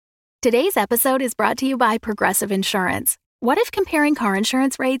Today's episode is brought to you by Progressive Insurance. What if comparing car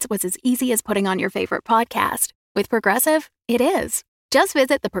insurance rates was as easy as putting on your favorite podcast? With Progressive, it is. Just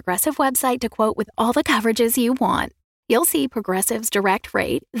visit the Progressive website to quote with all the coverages you want. You'll see Progressive's direct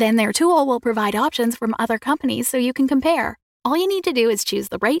rate, then their tool will provide options from other companies so you can compare. All you need to do is choose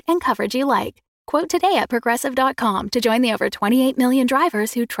the rate and coverage you like. Quote today at Progressive.com to join the over 28 million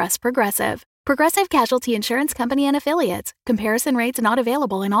drivers who trust Progressive. Progressive Casualty Insurance Company and Affiliates. Comparison rates not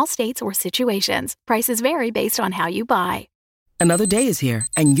available in all states or situations. Prices vary based on how you buy. Another day is here,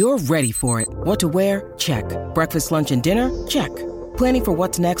 and you're ready for it. What to wear? Check. Breakfast, lunch, and dinner? Check. Planning for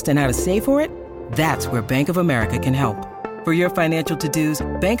what's next and how to save for it? That's where Bank of America can help. For your financial to-dos,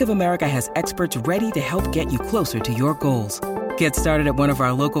 Bank of America has experts ready to help get you closer to your goals. Get started at one of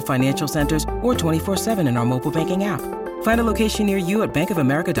our local financial centers or 24/7 in our mobile banking app. Find a location near you at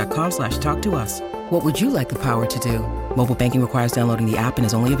bankofamerica.com/talktous. What would you like the power to do? Mobile banking requires downloading the app and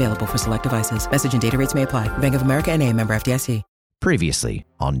is only available for select devices. Message and data rates may apply. Bank of America N.A., member FDIC. Previously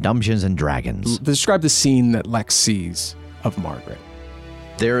on Dungeons and Dragons. Describe the scene that Lex sees of Margaret.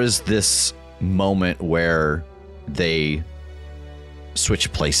 There is this moment where they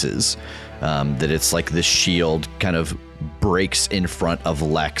switch places. That it's like the shield kind of breaks in front of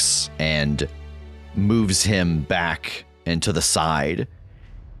Lex and moves him back into the side.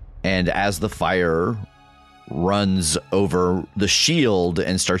 And as the fire runs over the shield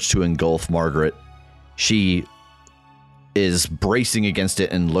and starts to engulf Margaret, she is bracing against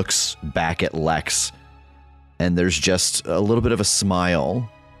it and looks back at Lex. And there's just a little bit of a smile.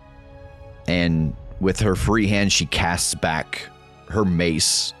 And with her free hand, she casts back her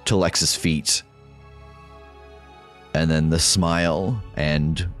mace to Lex's feet. And then the smile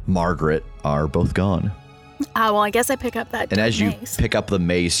and Margaret are both gone. Well, I guess I pick up that And as you mace. pick up the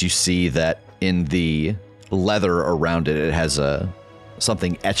mace, you see that in the leather around it, it has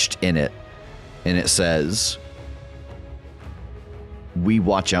something etched in it. And it says, "We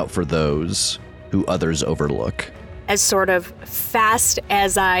watch out for those who others overlook." As sort of fast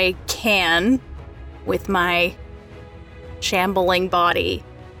as I can with my shambling body,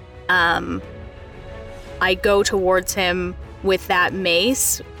 I go towards him with that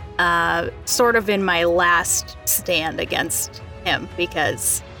mace, sort of in my last stand against him,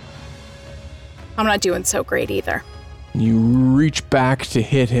 because I'm not doing so great either. You reach back to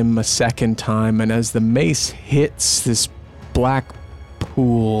hit him a second time, and as the mace hits, this black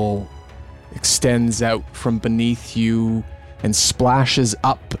pool extends out from beneath you and splashes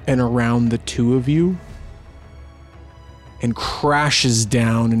up and around the two of you and crashes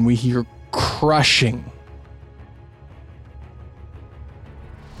down, and we hear crushing.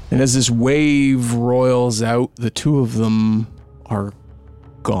 And as this wave roils out, the two of them are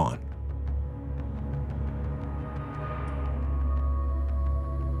gone.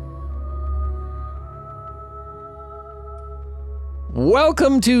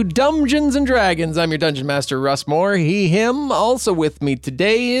 Welcome to Dungeons and Dragons. I'm your Dungeon Master, Russ Moore. He, him. Also with me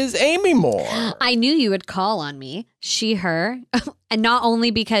today is Amy Moore. I knew you would call on me. She, her. And not only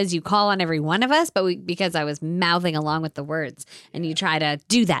because you call on every one of us, but because I was mouthing along with the words. And you try to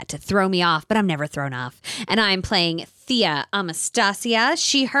do that to throw me off, but I'm never thrown off. And I'm playing Thea Amastasia,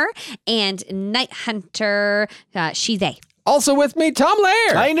 she, her, and Night Hunter, she, they. Also with me, Tom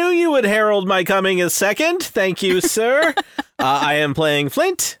Laird. I knew you would herald my coming as second. Thank you, sir. I am playing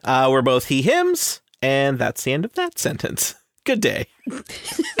Flint. We're both he, hims. And that's the end of that sentence. Good day.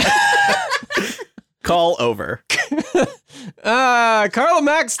 Call over. Carla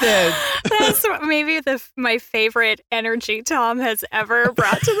Maxted. That's maybe my favorite energy Tom has ever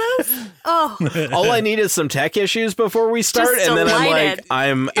brought to this. Oh, All I need is some tech issues before we start, Just and then I'm delighted. like,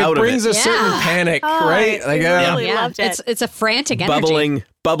 I'm It out of brings it. a certain panic, right? I really loved it. It's a frantic energy.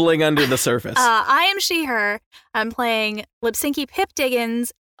 Bubbling under the surface. I am she, her. I'm playing Lipsinky Pip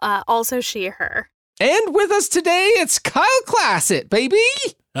Diggins, also she, her. And with us today, it's Kyle Classett, baby.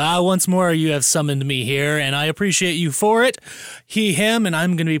 Once more, you have summoned me here, and I appreciate you for it. He, him, and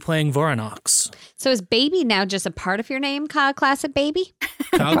I'm going to be playing Voronox. So is baby now just a part of your name, Kyle Classett Baby?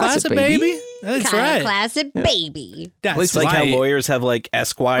 Kyle Classett, baby? That's Kyle right. Classett Baby. That's It's like how right. lawyers have like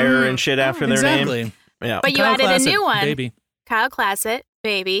Esquire and shit after their name. Exactly. Yeah. But you Kyle added Classett, a new one. Baby. Kyle Classett,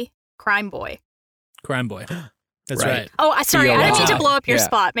 baby, crime boy. Crime boy. That's Right. right. Oh, sorry, I didn't mean to blow up your Yeah.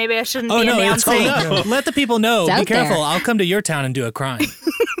 spot. Maybe I shouldn't Oh, be no, it's cool. announcing. No, let the people know. It's Be out careful. there. I'll come to your town and do a crime.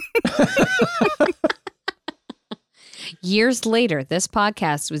 Years later, this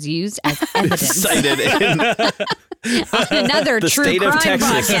podcast was used as evidence. Cited in Another The true state crime of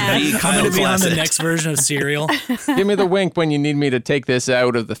Texas. podcast. The I'm Kyle going to be on the Classic. next version of Serial. Give me the wink when you need me to take this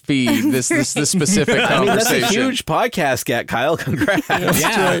out of the feed. This specific I mean, that's conversation. a huge podcast get, Kyle. Congrats.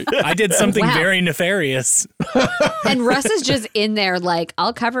 Yeah, I did something Wow. very nefarious. And Russ is just in there like,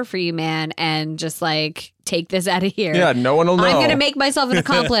 I'll cover for you, man, and just like, take this out of here. Yeah, no one will know. I'm going to make myself an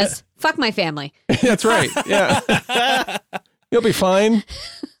accomplice. Fuck my family. That's right. Yeah. You'll be fine.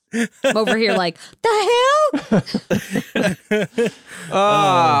 I'm over here like, the hell?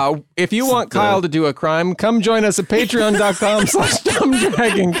 If you want Kyle to do a crime, come join us at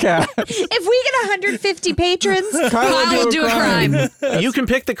patreon.com/dumbdragoncast. If we get 150 patrons, Kyle will do a crime. You can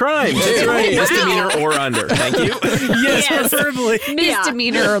pick the crime. That's right. Misdemeanor or under. Thank you. Yes, Yes. preferably.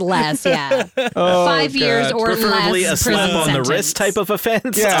 Misdemeanor or less, yeah. 5 years or Preferably less. a slap prison on the sentence. wrist type of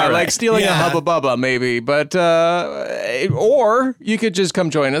offense. Yeah, All right. like stealing Yeah. a Hubba Bubba, maybe. But, or you could just come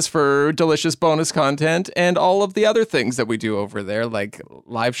join us for delicious bonus content and all of the other things that we do over there, like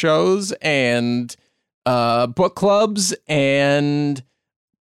live shows and book clubs and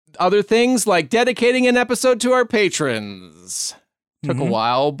other things like dedicating an episode to our patrons. Took a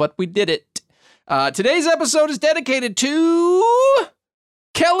while, but we did it. Today's episode is dedicated to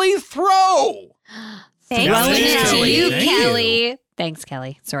Kelly Throw. Thanks, Well, Throwing it to Kelly. you, Thank you. Kelly. Thanks,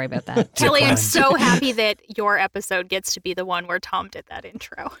 Kelly. Sorry about that. Kelly, I'm so happy that your episode gets to be the one where Tom did that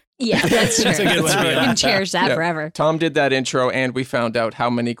intro. Yeah, that's true. That's a good one, We yeah. can cherish that Yeah. forever. Tom did that intro, and we found out how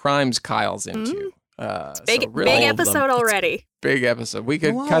many crimes Kyle's into. Big, so really big all of them. episode already. Big episode. We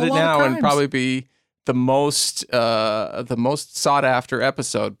could A lot- cut a it lot of now and crimes. probably be the most sought after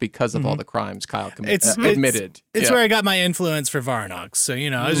episode because of all the crimes Kyle admitted. It's Yeah. where I got my influence for Varnox. So,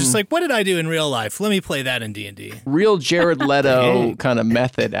 I was just like, what did I do in real life? Let me play that in D&D. Real Jared Leto kind of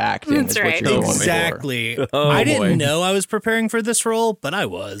method acting That's is what right. you're going Exactly. Oh, I didn't boy. know I was preparing for this role, but I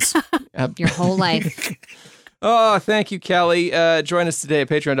was. for. Your whole life. Oh, thank you, Kelly. Join us today at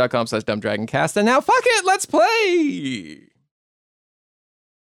patreon.com/dumbdragoncast. And now, fuck it, let's play.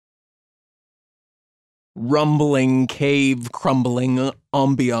 Rumbling, cave crumbling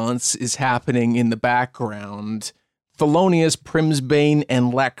ambiance is happening in the background. Thelonious, Primsbane,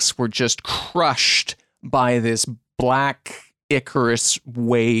 and Lex were just crushed by this black Icarus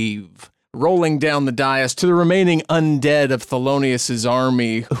wave rolling down the dais to the remaining undead of Thelonious'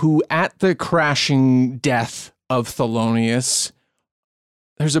 army, who, at the crashing death of Thelonious,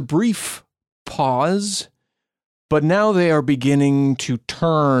 there's a brief pause, but now they are beginning to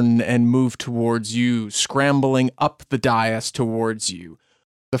turn and move towards you, scrambling up the dais towards you.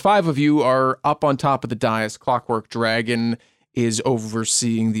 The five of you are up on top of the dais. Clockwork Dragon is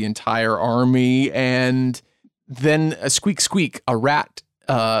overseeing the entire army, and then a squeak, a rat,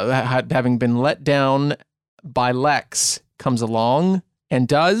 having been let down by Lex, comes along and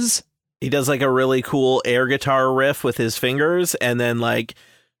does... He does like a really cool air guitar riff with his fingers and then like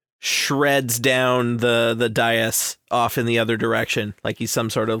shreds down the dais off in the other direction. Like he's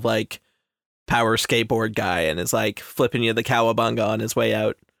some sort of like power skateboard guy and is like flipping you the cowabunga on his way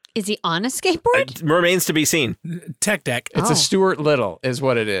out. Is he on a skateboard? It remains to be seen. Tech deck. It's Oh. a Stuart Little, is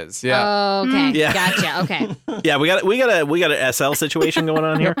what it is. Yeah. Oh, okay. Yeah. Gotcha. Okay. Yeah, we got an SL situation going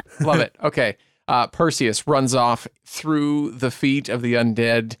on here. Love it. Okay. Perseus runs off through the feet of the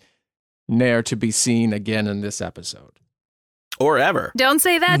undead, ne'er to be seen again in this episode. Or ever. Don't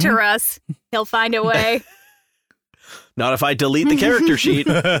say that to Russ. He'll find a way. Not if I delete the character sheet.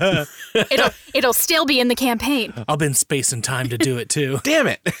 It'll still be in the campaign. I'll be in space and time to do it too. Damn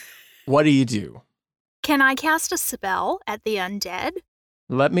it. What do you do? Can I cast a spell at the undead?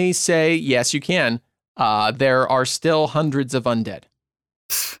 Let me say, yes, you can. There are still hundreds of undead.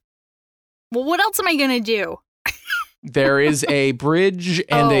 Well, what else am I gonna do? There is a bridge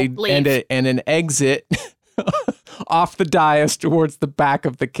and leave. and an exit off the dais towards the back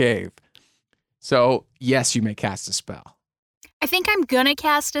of the cave. So, yes, you may cast a spell. I think I'm gonna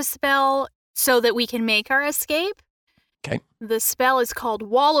cast a spell so that we can make our escape. Okay. The spell is called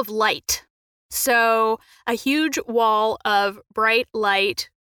Wall of Light. So a huge wall of bright light.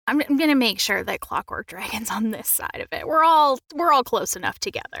 I'm gonna make sure that Clockwork Dragon's on this side of it. We're all close enough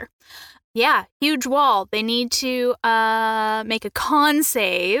together. Yeah, huge wall. They need to make a con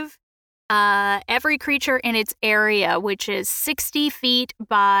save. Every creature in its area, which is 60 feet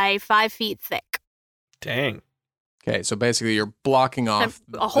by 5 feet thick. Dang. Okay, so basically you're blocking off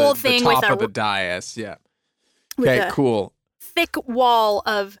A whole the thing top with of a- the dais. Yeah. With Okay, a cool. thick wall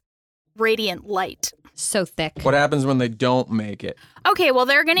of radiant light. So thick. What happens when they don't make it? Okay, well,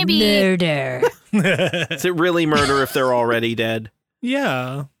 they're going to be Murder. Is it really murder if they're already dead?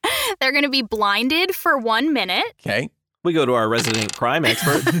 Yeah. they're going to be blinded for 1 minute. Okay. We go to our resident crime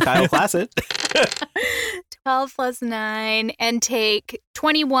expert, Kyle Classett. 12 plus 9 and take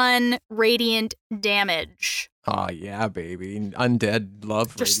 21 radiant damage. Oh, yeah, baby. Undead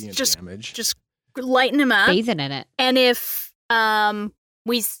love Just- radiant just- damage. Just lighten him up. Bathing in it. And if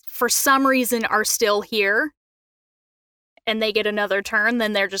we for some reason are still here and they get another turn,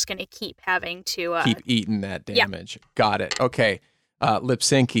 then they're just going to keep having to Keep eating that yeah. damage. Got it. Okay.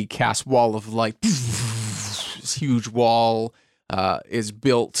 Lipsinki casts Wall of Light. This huge wall is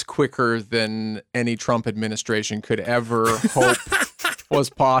built quicker than any Trump administration could ever hope was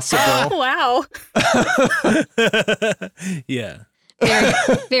possible. wow. Yeah.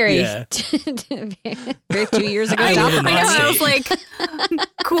 Very, Yeah. very 2 years ago. I Stop. live in I know, that I was state. like,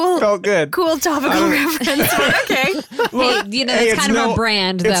 cool, Felt good. cool topical reference. But okay. Hey, you know, Hey, it's kind of our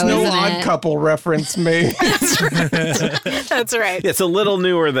brand, though, It's no isn't Odd it? Couple reference, me. That's right. It's a little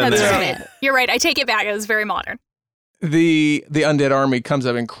newer than That's that. right. You're right. I take it back. It was very modern. The undead army comes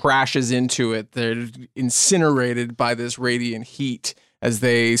up and crashes into it. They're incinerated by this radiant heat as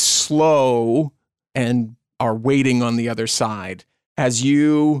they slow and are waiting on the other side. As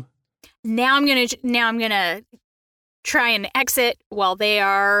you Now I'm gonna try and exit while they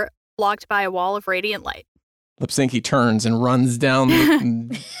are blocked by a wall of radiant light. Lipsinki turns and runs down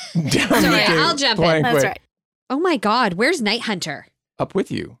the Sorry, I'll jump in. plankway. That's right. Oh my God, where's Night Hunter? Up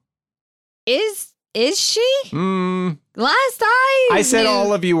with you. Is she? Mm, Last I said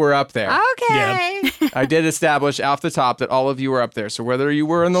all of you were up there. Okay. I did establish off the top that all of you were up there. So whether you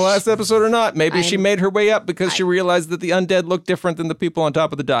were in the last episode or not, maybe she made her way up because she realized that the undead looked different than the people on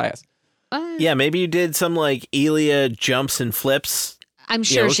top of the dais. Yeah, maybe you did some like Elia jumps and flips. I'm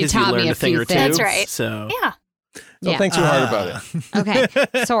sure she taught me a few things. That's right. So Yeah. Don't think too hard about it.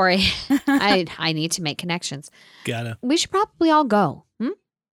 Okay. Sorry. I need to make connections. Gotta. We should probably all go.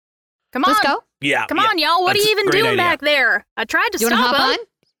 Come on. Let's go. yeah, Come on, y'all. What That's are you a even great doing idea. back there? I tried to You want to stop hop him. on? You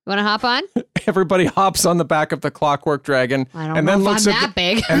want to hop on? Everybody hops on the back of the clockwork dragon I don't and know then if looks I'm at that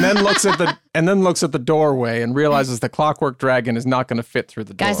big. and then looks at the doorway and realizes the clockwork dragon is not going to fit through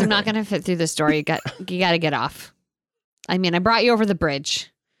the door. Guys, I'm not going to fit through this door. You got to get off. I mean, I brought you over the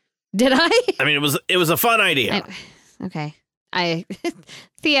bridge. Did I? I mean, it was a fun idea. Okay.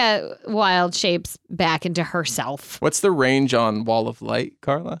 Thea wild shapes back into herself. What's the range on Wall of Light,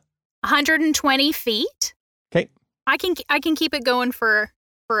 Carla? 120 feet. Okay. I can keep it going for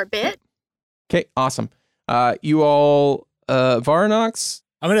a bit. Okay, awesome. You all, Varnox?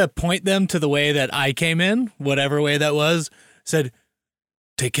 I'm going to point them to the way that I came in, whatever way that was. Said,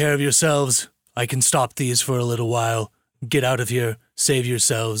 take care of yourselves. I can stop these for a little while. Get out of here. Save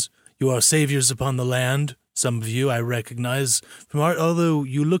yourselves. You are saviors upon the land. Some of you I recognize from art, although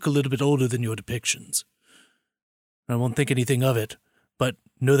you look a little bit older than your depictions. I won't think anything of it, but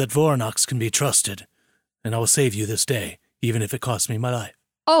know that Vornox can be trusted, and I will save you this day, even if it costs me my life.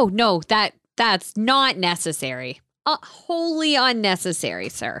 Oh, no, that's not necessary. Wholly unnecessary,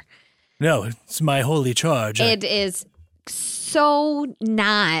 sir. No, it's my holy charge. It is so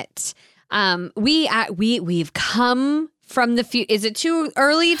not. We've come from the few. Is it too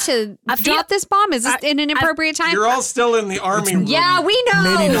early to drop this bomb? Is this in an appropriate time? You're all still in the army room. Yeah, we know.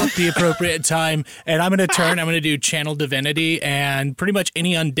 Maybe not the appropriate time. And I'm going to do Channel Divinity, and pretty much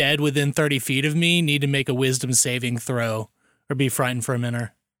any undead within 30 feet of me need to make a wisdom saving throw or be frightened for a minute.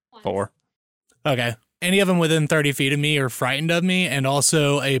 4. Okay. Any of them within 30 feet of me are frightened of me, and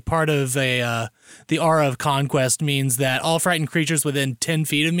also a part of the Aura of Conquest means that all frightened creatures within 10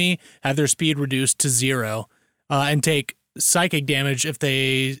 feet of me have their speed reduced to 0 and take psychic damage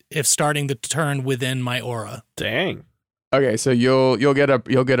if starting the turn within my aura. Dang. Okay, so you'll get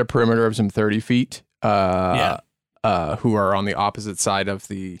a perimeter of some 30 feet. Who are on the opposite side of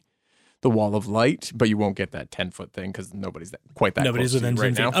the Wall of Light, but you won't get that 10-foot thing because nobody's close within to you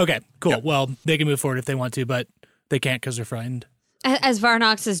 10 feet. now. Okay, cool. Yep. Well, they can move forward if they want to, but they can't because they're frightened. As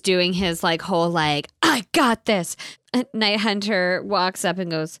Varnox is doing his whole I got this, Night Hunter walks up and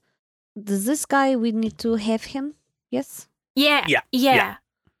goes, "Does this guy, we need to have him? Yes? Yeah. Yeah.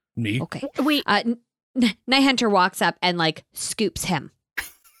 Me? Okay." We Night Hunter walks up and scoops him.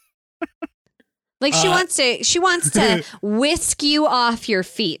 She wants to whisk you off your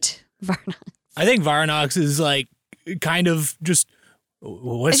feet, Varnox. I think Varnox is kind of just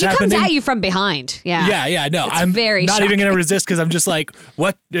what's She happening. comes at you from behind. Yeah. Yeah, no, It's I'm very not even shocking. going to resist because I'm just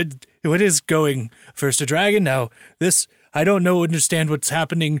what is going? First a dragon, now this. I don't understand what's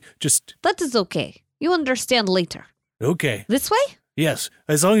happening. Just That is okay. You understand later. okay. This way? Yes,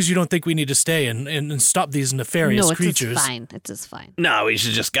 as long as you don't think we need to stay and stop these nefarious No, it creatures. is fine. It is fine. No, we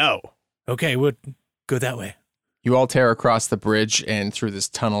should just go. Okay, we'll go that way. You all tear across the bridge and through this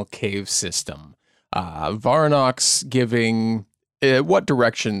tunnel cave system. Varnox giving what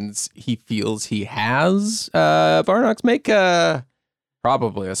directions he feels he has. Varnox, make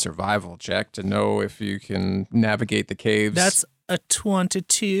probably a survival check to know if you can navigate the caves. That's a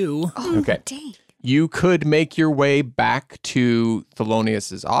 22. Oh, Okay. dang. You could make your way back to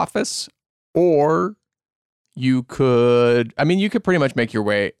Thelonious' office, or you could pretty much make your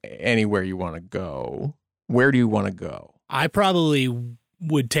way anywhere you want to go. Where do you want to go? I probably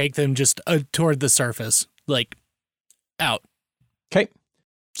would take them just toward the surface, like out. Okay.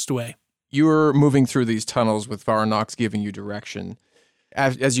 Just away. You're moving through these tunnels with Varnox giving you direction.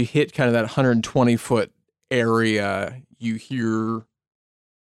 As you hit kind of that 120-foot area, you hear...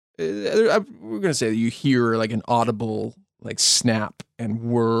 we're going to say that you hear like an audible like snap and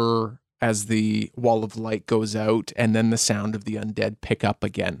whir as the wall of light goes out, and then the sound of the undead pick up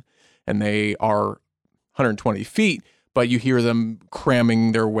again. And they are 120 feet, but you hear them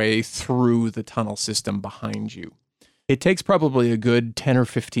cramming their way through the tunnel system behind you. It takes probably a good 10 or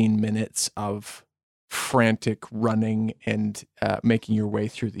 15 minutes of frantic running and making your way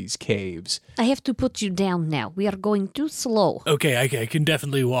through these caves. I have to put you down now. We are going too slow. Okay, I can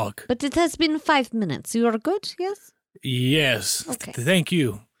definitely walk. But it has been 5 minutes. You are good, yes? Yes. Okay. Thank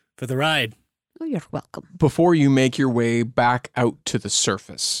you for the ride. Oh, you're welcome. Before you make your way back out to the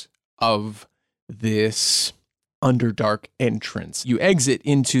surface of this Underdark entrance, you exit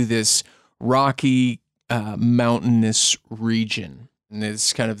into this rocky, mountainous region. And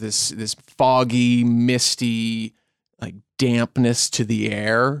there's kind of this foggy, misty, like dampness to the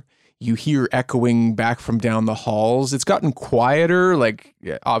air. You hear echoing back from down the halls. It's gotten quieter. Like,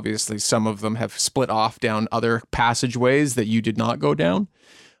 obviously, some of them have split off down other passageways that you did not go down.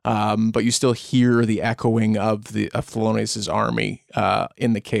 But you still hear the echoing of Thelonious' army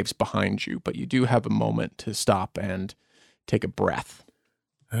in the caves behind you. But you do have a moment to stop and take a breath.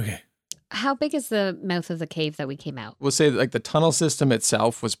 Okay. How big is the mouth of the cave that we came out? We'll say like the tunnel system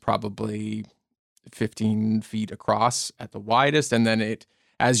itself was probably 15 feet across at the widest. And then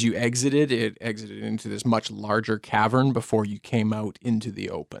as you exited into this much larger cavern before you came out into the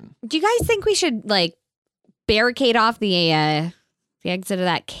open. Do you guys think we should like barricade off the exit of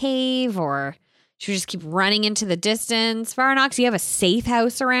that cave, or should we just keep running into the distance? Varnox, do you have a safe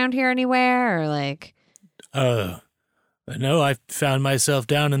house around here anywhere, or like? No, I found myself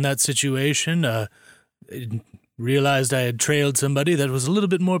down in that situation. Realized I had trailed somebody that was a little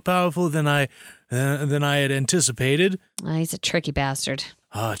bit more powerful than I had anticipated. He's a tricky bastard.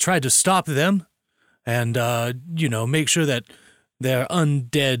 Tried to stop them, and make sure that their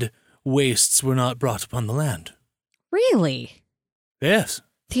undead wastes were not brought upon the land. Really? Yes.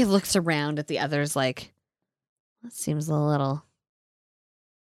 He looks around at the others like, that seems a little.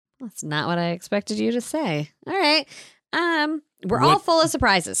 That's not what I expected you to say. All right. We're all full of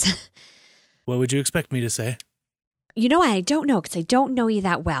surprises. What would you expect me to say? You know, I don't know because I don't know you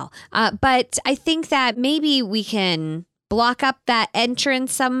that well. But I think that maybe we can block up that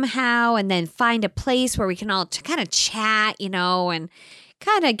entrance somehow and then find a place where we can all kind of chat, and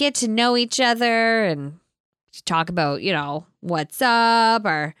kind of get to know each other and talk about, what's up,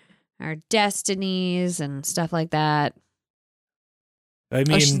 our destinies and stuff like that. I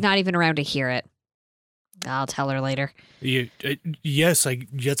mean, she's not even around to hear it. I'll tell her later. Yes,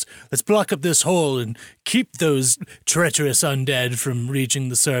 let's block up this hole and keep those treacherous undead from reaching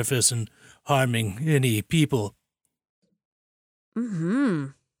the surface and harming any people. Mm-hmm.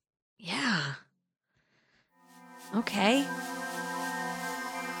 Yeah. Okay.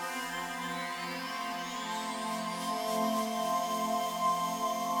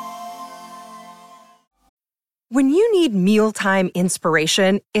 When you need mealtime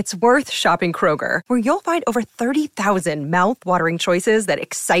inspiration, it's worth shopping Kroger, where you'll find over 30,000 mouth-watering choices that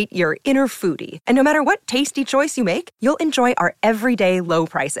excite your inner foodie. And no matter what tasty choice you make, you'll enjoy our everyday low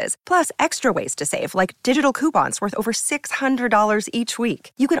prices, plus extra ways to save, like digital coupons worth over $600 each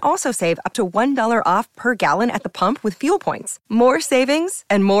week. You can also save up to $1 off per gallon at the pump with fuel points. More savings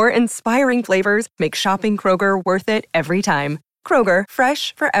and more inspiring flavors make shopping Kroger worth it every time. Kroger,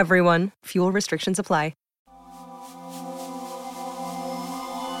 fresh for everyone. Fuel restrictions apply.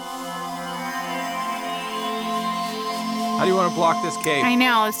 How do you want to block this cave? I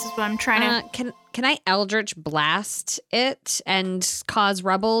know, this is what I'm trying to... Can I Eldritch Blast it and cause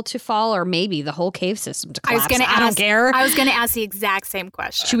rubble to fall, or maybe the whole cave system to collapse? I don't care. I was going to ask the exact same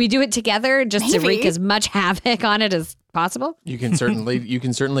question. Should we do it together just to Maybe. wreak as much havoc on it as possible? You can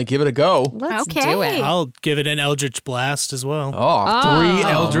certainly give it a go. Let's Okay. do it. I'll give it an Eldritch Blast as well. Three Oh.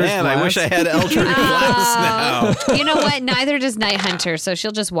 Eldritch Man, I wish I Blasts. had Eldritch Blast now. You know what? Neither does Night Hunter, so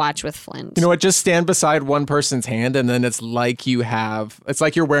she'll just watch with Flint. You know what? Just stand beside one person's hand, and then it's like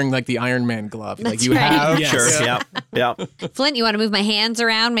you're wearing like the Iron Man glove. Like That's you right. have. Yes. Sure. Yeah. Flint, you want to move my hands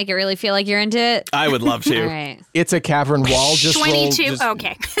around, make it really feel like you're into it? I would love to. All right. It's a cavern wall. Just 22. roll. Just,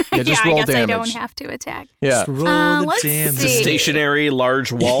 okay. Yeah, just I roll guess I damage. don't have to attack. Yeah. Just roll the let's damage. see. Stationary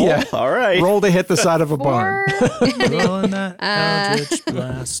large wall. Yeah. All right. Roll to hit the side of a barn. Rolling that Eldritch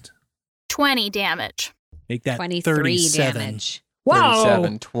Blast. 20 damage. Make that 23 37. damage.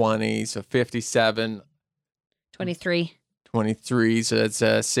 37, 20, so 57, 23. 23, so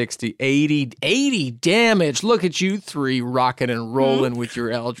that's 60, 80 damage. Look at you three rocking and rolling with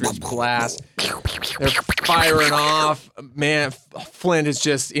your Eldritch Blast. They're firing off. Man, Flint is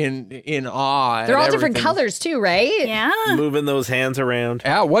just in awe. They're at all different everything. colors too, right? Yeah. Moving those hands around.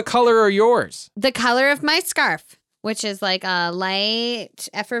 Al, what color are yours? The color of my scarf, which is like a light,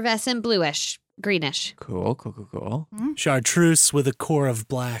 effervescent bluish, greenish. Cool. Chartreuse with a core of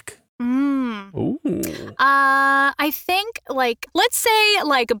black. Ooh. I think let's say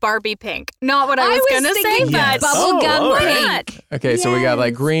like Barbie pink. Not what I was gonna say, thinking but bubblegum Oh, why pink. not? Okay, so we got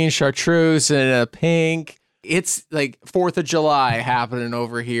like Yes. green chartreuse and a pink. It's like 4th of July happening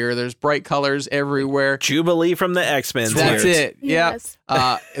over here. There's bright colors everywhere. Jubilee from the X-Men. That's it. Yeah. Yes.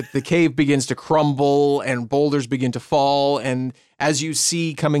 The cave begins to crumble and boulders begin to fall. And as you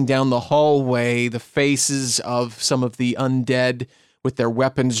see coming down the hallway, the faces of some of the undead with their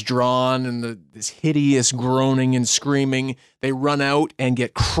weapons drawn and this hideous groaning and screaming, they run out and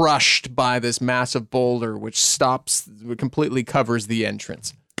get crushed by this massive boulder, which completely covers the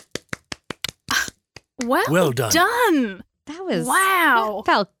entrance. Well done. Done. That was Wow.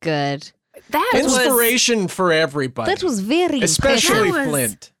 That felt good. That was Inspiration for everybody. That was very especially That was-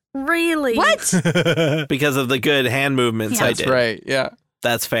 Flint. really What? Because of the good hand movements Yeah. I That's did. right. Yeah.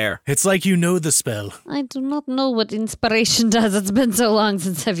 That's fair. It's like you know the spell. I do not know what inspiration does. It's been so long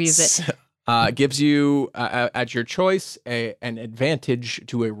since I've used it. Gives you, at your choice, an advantage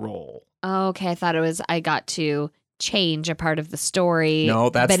to a roll. Okay, I thought it was I got to change a part of the story.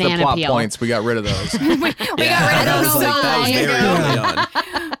 No, that's the Banana plot peel. points. We got rid of those. we got rid of that those. was that was very early on.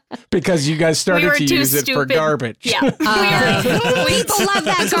 Because you guys started were to too use it for stupid. garbage. Yeah. People love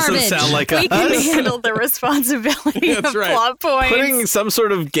that This doesn't garbage. sound like We can us. handle the responsibility That's of right. plot points. Putting some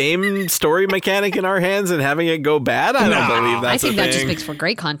sort of game story mechanic in our hands and having it go bad? I don't believe I that's think a that thing. just makes for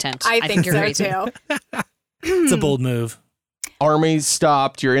great content. I think you're so right. too. It's a bold move. Army's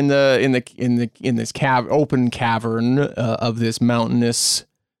stopped. You're in this open cavern of this mountainous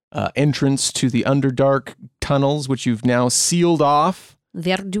entrance to the Underdark tunnels, which you've now sealed off.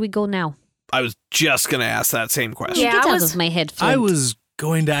 Where do we go now? I was just going to ask that same question. Yeah, Get I out was- of my head, Flint. I was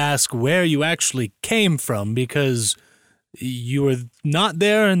going to ask where you actually came from because you were not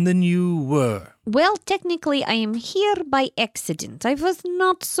there and then you were. Well, technically, I am here by accident. I was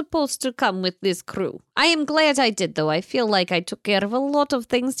not supposed to come with this crew. I am glad I did, though. I feel like I took care of a lot of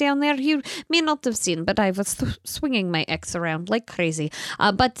things down there you may not have seen, but I was swinging my ex around like crazy.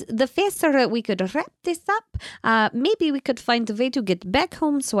 But the faster we could wrap this up, maybe we could find a way to get back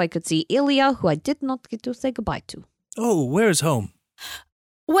home so I could see Ilya, who I did not get to say goodbye to. Oh, where's home?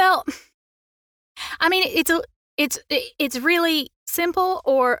 Well, I mean, it's really simple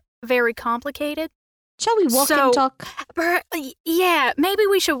or very complicated. Shall we walk So- and talk? Yeah, maybe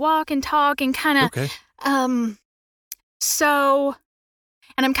we should walk and talk and kind of Okay. So,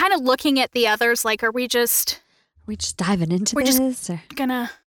 and I'm kind of looking at the others like, are we just We're just diving into We're just- this? Or? gonna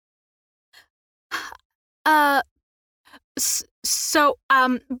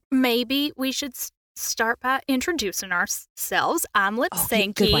maybe we should start by introducing ourselves. I'm Okay,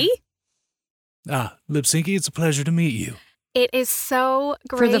 good one. Lipsinky. Lipsinky, it's a pleasure to meet you. It is so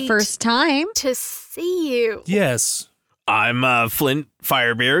For great the first time? to see you. Yes. I'm Flint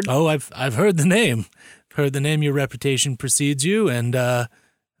Firebeard. Oh, I've heard the name. Heard the name. Your reputation precedes you, and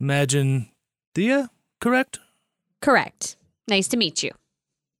imagine Thea, correct? Correct. Nice to meet you.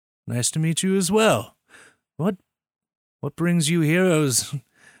 Nice to meet you as well. What brings you heroes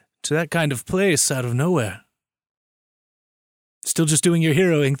to that kind of place out of nowhere? Still just doing your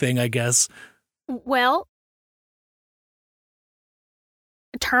heroing thing, I guess. Well,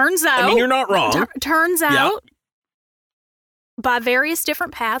 turns out I mean, you're not wrong. turns Yeah. out by various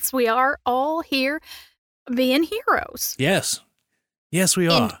different paths we are all here being heroes. Yes. Yes, we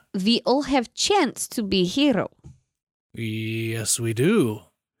And are. we all have chance to be hero. Yes, we do.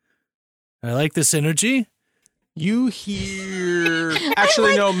 I like this energy. You hear...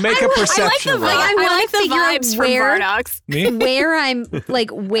 Actually, no, make a perception roll. I like the figure out vibes where- from Varnox. Me? Where I'm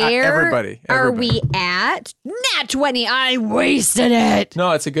like, where everybody. are we at? Nat 20. I wasted it.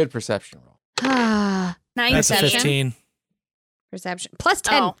 No, it's a good perception roll. That's a 15. Perception. Plus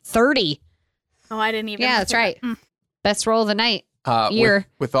 10. Oh. 30. Oh, I didn't even. Yeah, that's right. Best roll of the night.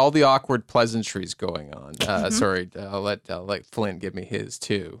 With all the awkward pleasantries going on. Sorry, I'll let Flynn give me his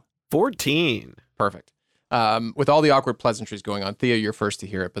too. 14. Perfect. With all the awkward pleasantries going on, Thea, you're first to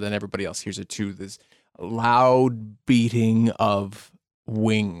hear it, but then everybody else hears it too. This loud beating of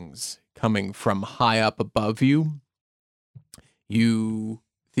wings coming from high up above you.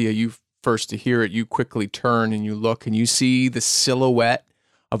 Thea, you first to hear it. You quickly turn and you look and you see the silhouette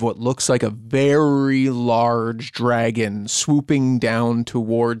of what looks like a very large dragon swooping down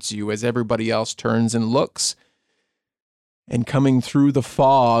towards you as everybody else turns and looks. And coming through the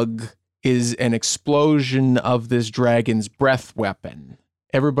fog is an explosion of this dragon's breath weapon.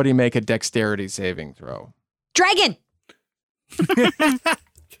 Everybody make a dexterity saving throw. Dragon.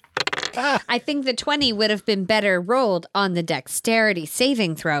 I think the 20 would have been better rolled on the dexterity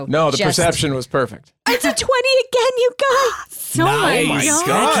saving throw. No, the perception was perfect. It's a 20 again, you guys. Oh my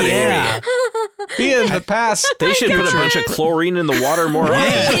god. Yeah. Thea, in the past, They should put a bunch of chlorine in the water more often.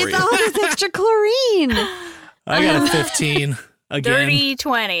 for It's you. all this extra chlorine. I got a 15 again. Dirty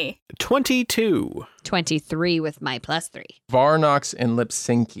 20. 22. 23 with my plus 3. Varnox and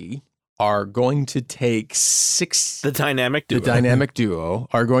Lipsinki are going to take The dynamic duo. The dynamic duo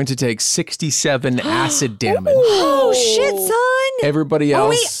are going to take 67 acid damage. Oh, shit, son. Everybody Oh,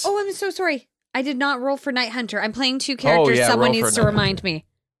 else. wait. Oh, I'm so sorry. I did not roll for Night Hunter. I'm playing two characters. yeah, Someone roll for needs to Night remind me.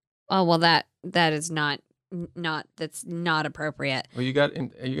 Oh, well, that is that's not appropriate. Well, you got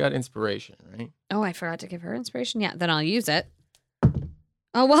inspiration, right? Oh, I forgot to give her inspiration. Yeah, then I'll use it.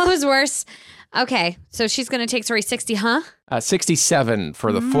 Oh, well, it was worse. Okay, so she's going to take, 60, huh? 67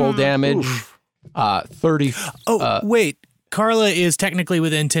 for the full damage. 30. Wait. Carla is technically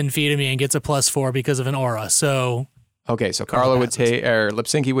within 10 feet of me and gets a +4 because of an aura. So Okay, so Carla would take, or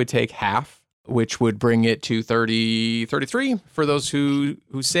Lipsinki would take half, which would bring it to 33 for those who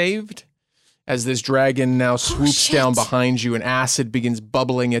saved. As this dragon now swoops down behind you and acid begins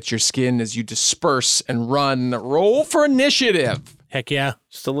bubbling at your skin as you disperse and run. Roll for initiative. heck yeah.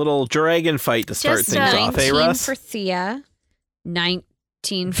 Just a little dragon fight to start Just, things off, 19 eh, Russ? for Thea,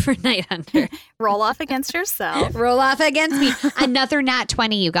 19 for Night Hunter. Roll off against yourself. Roll off against me. Another nat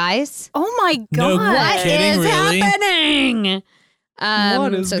 20, you guys. Oh my No god. What is kidding, really? happening?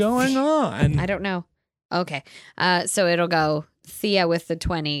 What is so going on? I don't know. Okay. So it'll go Thea with the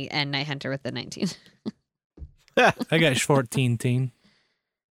 20 and Night Hunter with the 19. I got 14 teen.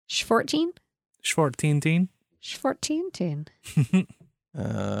 14? 14 teen. 14.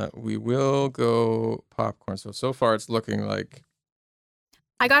 We will go popcorn. So far it's looking like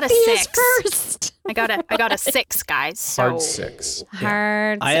I got a Thea's 6. first. I got a 6, guys. So hard 6.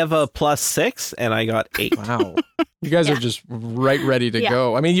 Hard. I have a +6 and I got 8. Wow. You guys are just ready to Yeah.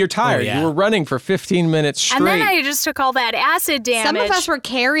 go. I mean, you're tired. yeah. You were running for 15 minutes straight. And then I just took all that acid damage. Some of us were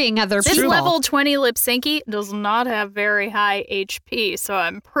carrying other This people. level 20 Lipsinki does not have very high HP, so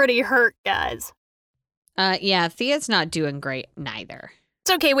I'm pretty hurt, guys. Yeah, Thea's not doing great neither.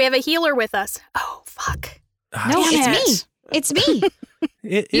 It's okay, we have a healer with us. Oh, fuck. No, Damn it's it. me. It's me.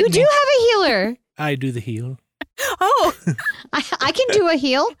 It You do have a healer. I do the heal. Oh, I can do a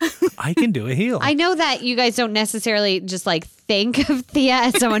heal. I can do a heal. I know that you guys don't necessarily just like think of Thea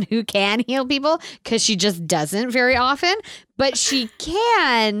as someone who can heal people because she just doesn't very often, but she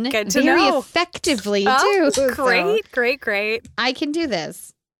can Good to very know. effectively oh too. great. I can do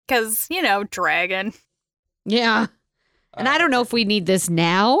this. Because, dragon. Yeah. And I don't know if we need this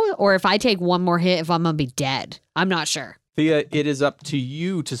now or if I take one more hit if I'm going to be dead. I'm not sure. Thea, it is up to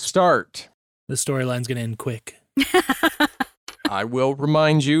you to start. The storyline's going to end quick. I will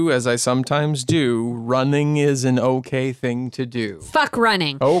remind you, as I sometimes do, running is an okay thing to do. Fuck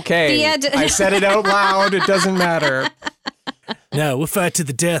running. Okay. Thea I said it out loud. It doesn't matter. No, we'll fight to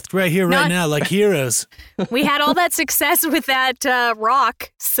the death right here, right Not- now, like heroes. We had all that success with that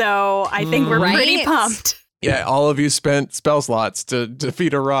rock, so I think we're pretty Right? pumped. Yeah, all of you spent spell slots to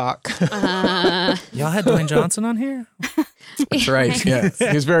defeat a rock. Y'all had Dwayne Johnson on here? That's right. Yeah,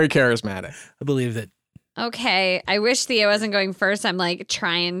 he was very charismatic. I believe that. Okay. I wish Thea wasn't going first. I'm like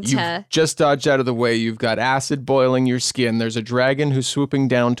trying You've to. just dodged out of the way. You've got acid boiling your skin. There's a dragon who's swooping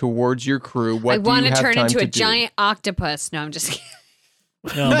down towards your crew. What I do want you to have turn time into to a do? giant octopus. No, I'm just kidding.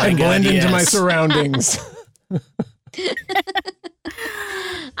 Oh my and God, blend into my yes. surroundings.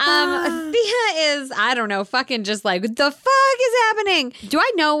 Thea is, I don't know, fucking just like, what the fuck is happening? Do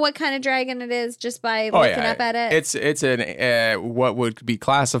I know what kind of dragon it is just by looking up at it? It's an what would be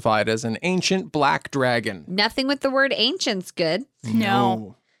classified as an ancient black dragon. Nothing with the word ancient's good.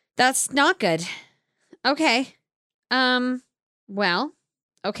 No. That's not good. Okay. Well,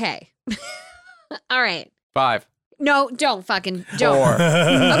 okay. All right. 5. No, don't. 4. Okay,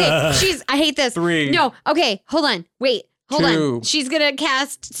 I hate this. 3. No, okay, hold on. Wait, hold 2. on. She's gonna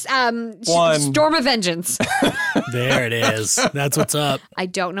cast 1. Storm of Vengeance. There it is. That's what's up. I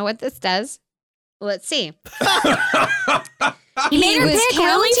don't know what this does. Let's see. He made her was pick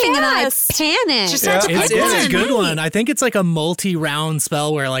really counting and I fast. panicked. Just had to It's pick a one. good one. I think it's like a multi-round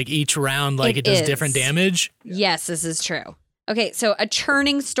spell where like each round it does is. different damage. Yes, this is true. Okay, so a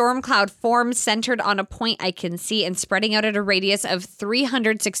churning storm cloud forms centered on a point I can see and spreading out at a radius of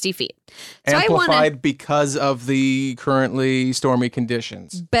 360 feet. So Amplified because of the currently stormy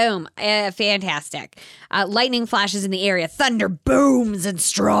conditions. Boom. Fantastic. Lightning flashes in the area. Thunder booms and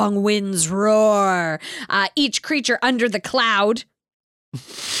strong winds roar. Each creature under the cloud.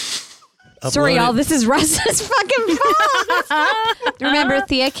 Sorry, y'all. This is Russ's fucking fault. Remember,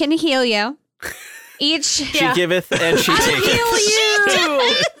 Thea can heal you. She giveth and she taketh.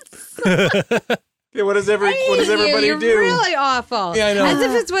 Yeah, what does everybody You're do? really awful. Yeah, I know. As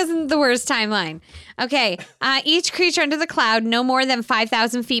if this wasn't the worst timeline. Okay. Each creature under the cloud, no more than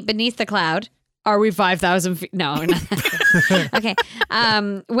 5,000 feet beneath the cloud. Are we 5,000 feet? No. We're not. Okay.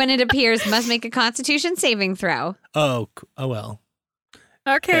 When it appears, must make a Constitution saving throw. Oh well.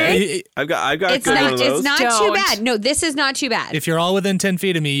 Okay. I've got It's good one not. of those. It's not Don't. too bad. No, this is not too bad. If you're all within 10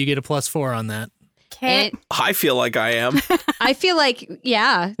 feet of me, you get a +4 on that. It, I feel like I am. I feel like,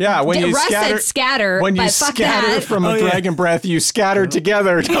 yeah. Yeah, when you Russ scatter, said scatter. when you but fuck scatter that. from a dragon breath, you scatter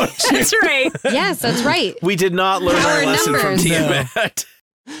together, don't you? That's right. Yes, that's right. We did not learn Power our lesson from numbers. Tiamat.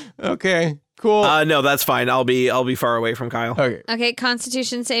 Okay, cool. No, that's fine. I'll be far away from Kyle. Okay. Okay,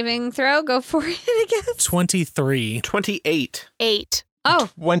 Constitution saving throw. Go for it, I guess. 23. 28. 8. Oh,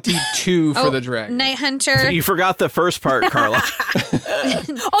 22 for the dragon. Night Hunter. You forgot the first part, Carla.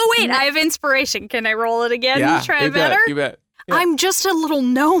 Oh, wait, I have inspiration. Can I roll it again? Yeah, Try you better? bet. You bet. Yeah. I'm just a little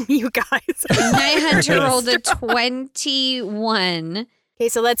gnome, you guys. Night Hunter rolled a 21. Okay,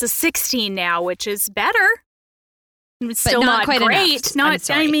 so that's a 16 now, which is better. It's still not not quite great. enough. I'm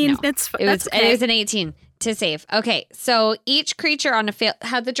sorry, I mean, no. that's It was, okay. it was an 18 to save. Okay, so each creature on a fail.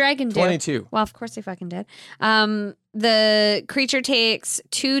 How'd the dragon do? 22. Well, of course they fucking did. The creature takes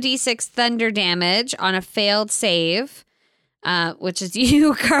 2d6 thunder damage on a failed save, which is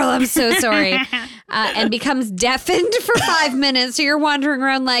you, Carl. I'm so sorry. And becomes deafened for 5 minutes. So you're wandering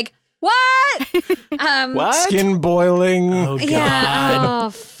around like, what? What? Skin boiling. Oh, God. Yeah. Oh,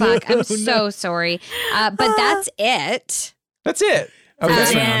 fuck. I'm so sorry. But that's it. That's it. Okay.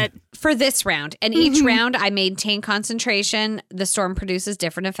 That's That's it. For this round. And each round I maintain concentration. The storm produces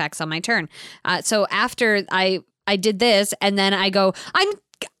different effects on my turn. So after I did this and then I go, I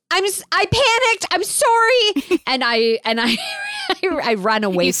panicked. I'm sorry. And I run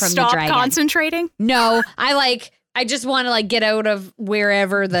away You from the stop dragon. concentrating? No, I just want to get out of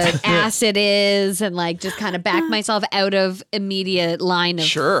wherever the acid is and just kind of back myself out of immediate line of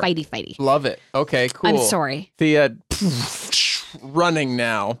Sure. fighty. Love it. Okay, cool. I'm sorry. The running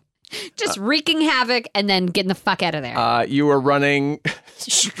now. Just wreaking havoc and then getting the fuck out of there. You are running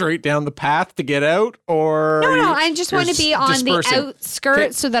straight down the path to get out, or No, I just want to be on dispersing? the outskirts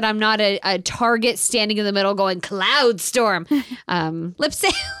Okay. so that I'm not a target standing in the middle going cloud storm. Lip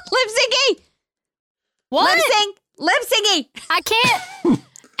syncing. What? Lip syncing. I can't.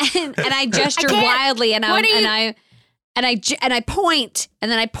 And I gesture I can't. wildly and What are you- I point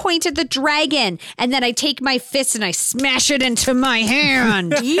and then I point at the dragon and then I take my fist and I smash it into my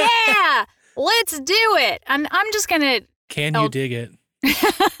hand. Yeah. Let's do it. I'm just going to. Can Oh. you dig it? I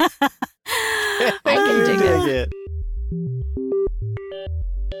can dig it.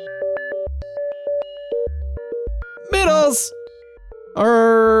 Middles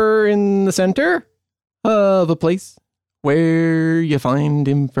are in the center of a place where you find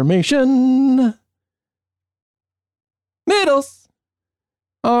information. Middles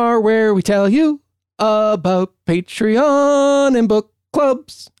are where we tell you about Patreon and book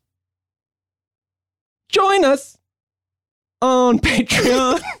clubs. Join us on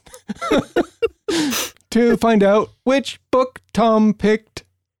Patreon to find out which book Tom picked.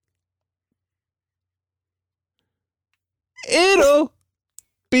 It'll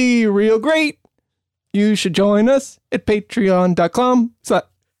be real great. You should join us at patreon.com.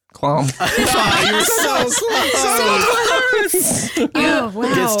 Clom. You're so close. Oh,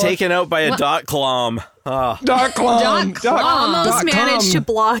 wow. Gets taken out by a dot clom. Oh. Dot Clom. Almost managed to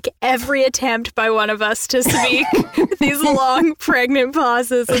block every attempt by one of us to speak. These long, pregnant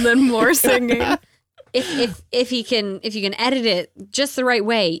pauses and then more singing. If you can edit it just the right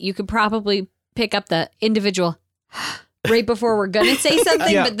way, you could probably pick up the individual right before we're gonna say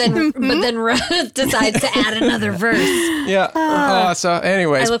something, but then Russ decides to add another verse. Yeah. So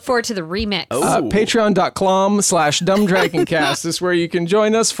anyways, I look forward to the remix. Patreon.com/dumbdragoncast is where you can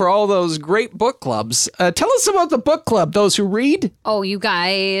join us for all those great book clubs. Tell us about the book club, those who read. Oh, you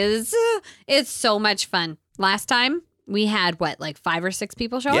guys, it's so much fun. Last time we had 5 or 6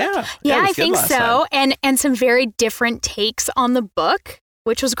 people show up? Yeah, it was I good think last so. time. And some very different takes on the book,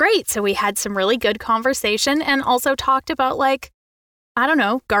 which was great. So we had some really good conversation and also talked about I don't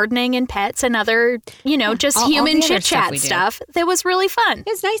know, gardening and pets and other, just all human the other chit chat we do. stuff. That was really fun.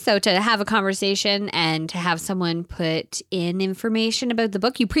 It's nice, though, to have a conversation and to have someone put in information about the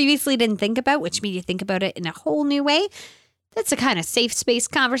book you previously didn't think about, which made you think about it in a whole new way. That's the kind of safe space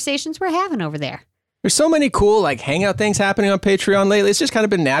conversations we're having over there. There's so many cool hangout things happening on Patreon lately. It's just kind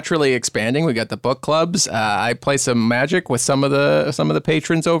of been naturally expanding. We got the book clubs. I play some Magic with some of the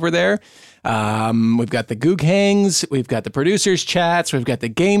patrons over there. We've got the Goog Hangs. We've got the producers chats. We've got the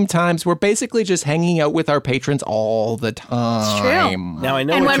game times. We're basically just hanging out with our patrons all the time. It's true. Now I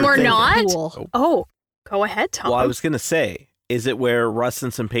know. And what when you're we're thinking. not, Cool. go ahead, Tom. Well, I was gonna say, is it where Russ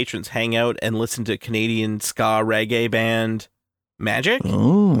and some patrons hang out and listen to Canadian ska reggae band Magic?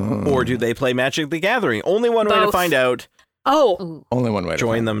 Or do they play Magic the Gathering? Only one way to Both. find out. Ooh. Only one way to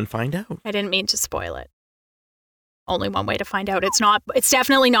Join find them and find out. I didn't mean to spoil it. Only one way to find out. It's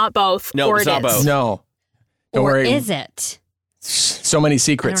definitely not both. No, or it's it not is. both. No. Don't Or worry. is it? So many I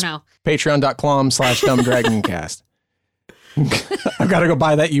secrets. don't know. Patreon.com/dumbdragoncast. I've got to go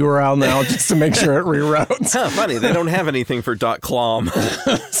buy that URL now just to make sure it reroutes. Huh, funny. They don't have anything for .clom.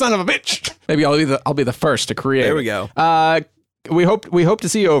 Son of a bitch. Maybe I'll be the first to create. There we go. We hope to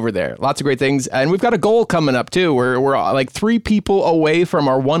see you over there. Lots of great things, and we've got a goal coming up too. We're 3 people away from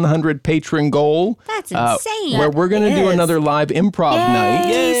our 100 patron goal. That's insane. Where we're going to do Yes. another live improv night,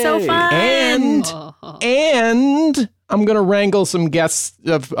 Yay, so Yay. fun. and I'm going to wrangle some guests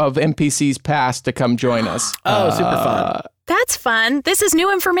of NPCs past to come join us. Oh, super fun. That's fun. This is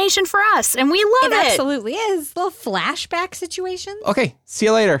new information for us, and we love It it. absolutely is. Little flashback situations. Okay, see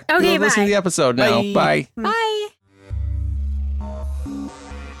you later. Okay, Listen bye. to the episode now. Bye. Bye. Bye.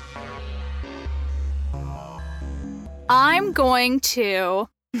 I'm going to.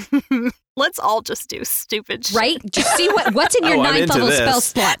 Let's all just do stupid shit. Right? Just see what's in your Oh, I'm 9th into level this. spell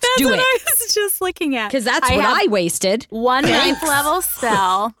slots. That's Do what it. I was just looking at. Because that's I what have I wasted. one 9th level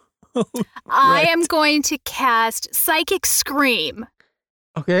spell. I am going to cast Psychic Scream.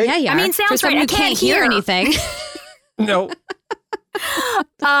 Okay. Yeah, yeah. I mean, sounds For someone right. who I can't hear hear. anything. No.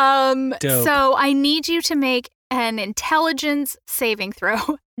 Dope. So I need you to make an intelligence saving throw.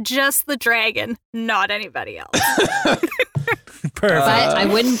 Just the dragon, not anybody else. Perfect. But I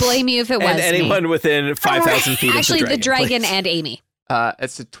wouldn't blame you if it was And anyone me. within 5,000 feet Actually, of the dragon. and Amy.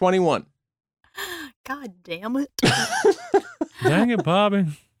 It's a 21. God damn it. Dang it, Bobby.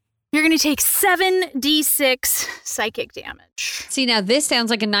 You're going to take 7d6 psychic damage. See, now this sounds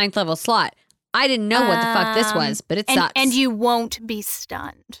like a 9th level slot. I didn't know what the fuck this was, but it sucks. And you won't be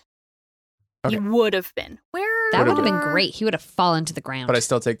stunned. Okay. You would have been. Where that would have Whatever. been great. He would have fallen to the ground. But I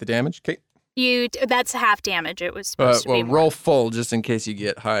still take the damage. Okay. That's half damage. It was supposed to be more. Roll full just in case you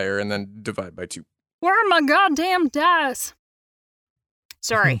get higher and then divide by 2. Where are my goddamn dice?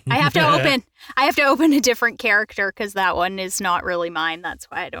 Sorry, I have to open a different character because that one is not really mine. That's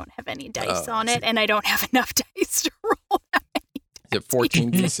why I don't have any dice on it, and I don't have enough dice to roll that many. Is it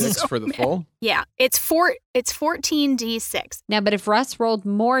 14d6 So for the mad. full? Yeah, it's 14d6. Now, but if Russ rolled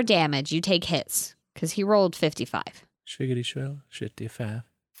more damage, you take hits because he rolled 55. Shiggity shrill, shitty faff.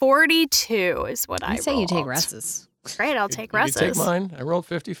 42 is what I I say you take rolled. Russ's. Great, I'll take You Russ's. take mine. I rolled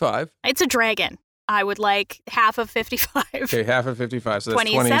 55. It's a dragon. I would like half of 55. Okay, half of 55, so that's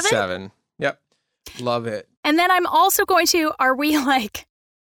 27? 27. Yep. Love it. And then I'm also going to, I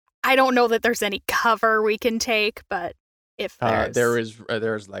don't know that there's any cover we can take, but if there's.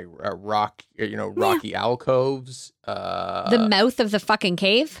 There's like rocky alcoves. The mouth of the fucking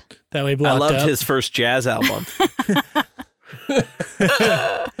cave? That way I blocked loved up. his first jazz album.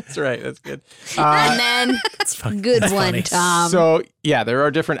 That's right. That's good. And then It's fucking Good that's one, funny. Tom. So yeah, there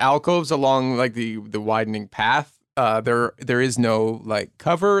are different alcoves along like the widening path. There is no like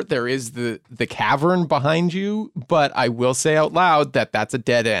cover. There is the cavern behind you, but I will say out loud that that's a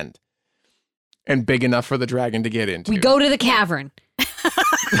dead end, and big enough for the dragon to get into. We go to the cavern.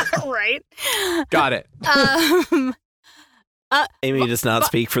 Right. Got it. Amy does not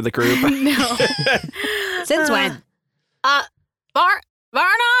speak for the group. No. Since when?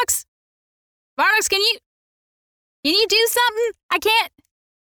 Varnox? Varnox, can you do something? I can't.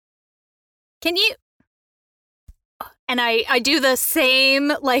 Can you? And I do the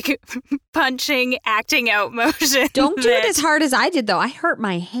same, like, punching, acting out motion. Don't do it as hard as I did, though. I hurt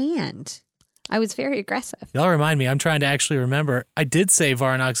my hand. I was very aggressive. Y'all remind me. I'm trying to actually remember. I did say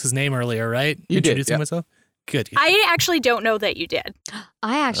Varnox's name earlier, right? You did, Introducing yeah. myself? Good. I actually don't know that you did.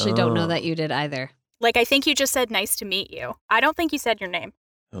 I actually don't know that you did either. Like, I think you just said nice to meet you. I don't think you said your name.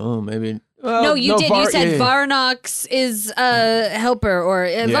 Oh, maybe. No, you did. You said Varnox is a helper, or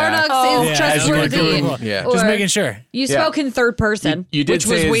Varnox is trustworthy. Yeah. Just making sure. You spoke in third person, You did which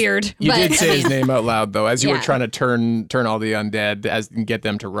say was his, weird. You but, did say his name out loud, though, as you were Yeah. trying to turn all the undead and get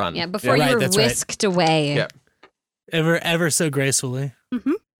them to run. Yeah, before Yeah, you right, were that's right. whisked away. Yeah. Ever so gracefully.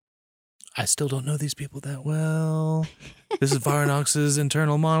 Mm-hmm. I still don't know these people that well. This is Varnox's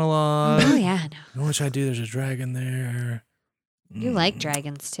internal monologue. Oh, yeah, I know. In which I do, there's a dragon there. You like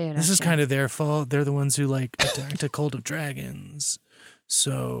dragons, too, This don't is you? kind of their fault. They're the ones who attacked a cult of dragons.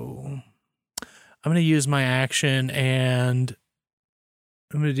 So I'm going to use my action and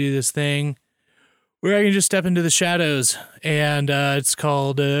I'm going to do this thing where I can just step into the shadows. And it's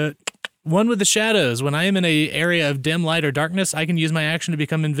called One with the Shadows. When I am in an area of dim light or darkness, I can use my action to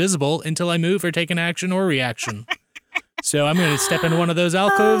become invisible until I move or take an action or reaction. So I'm going to step into one of those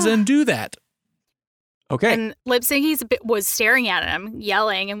alcoves and do that. Okay. And Lipsinky was staring at him,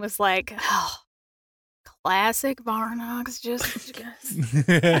 yelling, and was like, oh, classic Varnox.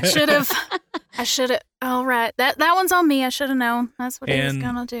 I should have. All right. That one's on me. I should have known. That's what he was And-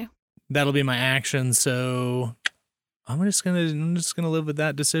 going to do. That'll be my action. So I'm just gonna live with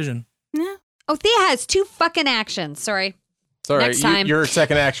that decision. Yeah. Oh, Thea has 2 fucking actions. Sorry. Sorry, next time. your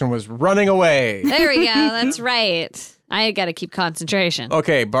second action was running away. There we go. That's right. I got to keep concentration.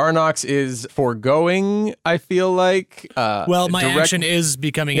 Okay, Varnox is foregoing, I feel like. Well, my direct- action is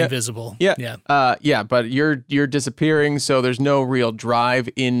becoming Yeah. invisible. Yeah. Yeah. But you're disappearing, so there's no real drive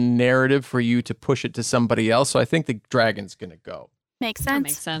in narrative for you to push it to somebody else. So I think the dragon's gonna go. Makes That sense.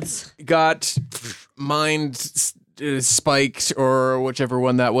 makes sense. Got mind spiked, or whichever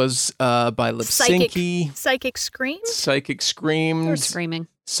one that was, by Lipsinky. Psychic scream? Psychic You're screamed. screaming.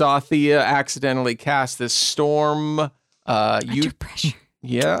 Saw Thea accidentally cast this storm. Under pressure.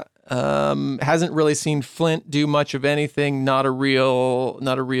 Yeah. Hasn't really seen Flint do much of anything. Not a real,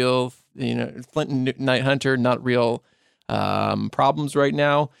 Flint and Night Hunter, not real problems right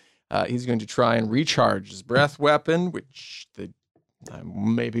now. He's going to try and recharge his breath weapon, which I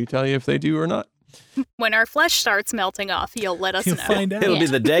maybe tell you if they do or not. When our flesh starts melting off, you'll let us You'll know. find out. It'll be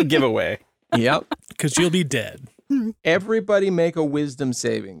the dead giveaway. Yep. Because you'll be dead. Everybody make a wisdom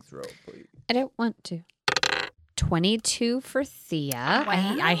saving throw, please. I don't want to. 22 for Thea.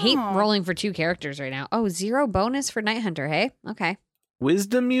 I hate Wow. rolling for 2 characters right now. Oh, 0 bonus for Night Hunter, hey? Okay.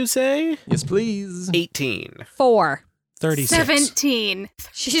 Wisdom, you say? Yes, please. 18. 4. 36. 17.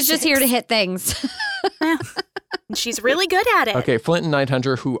 She's just here to hit things. And she's really good at it. Okay, Flint and Night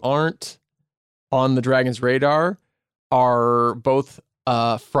Hunter, who aren't on the dragon's radar, are both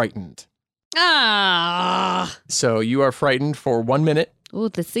frightened. Ah. So you are frightened for 1 minute. Oh,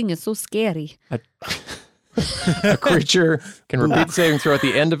 this thing is so scary. A creature can repeat the saving throw at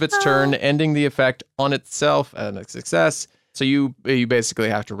the end of its turn, ending the effect on itself and a success. So you basically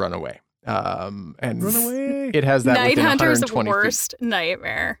have to run away. And Run away. it has that Night within Hunter's 120 worst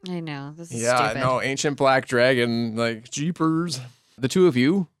nightmare. I know. This is Yeah, stupid. no, ancient black dragon, like jeepers. The two of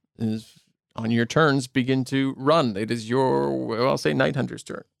you is on your turns begin to run. It is your, well, I'll say Night Hunter's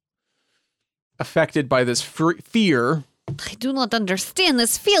turn. Affected by this fear. I do not understand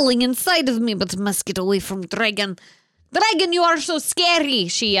this feeling inside of me, but must get away from Dragon. Dragon, you are so scary,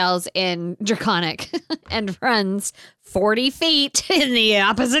 she yells in Draconic and runs 40 feet in the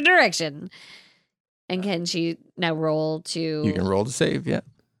opposite direction. And can she now roll to... You can roll to save, yeah.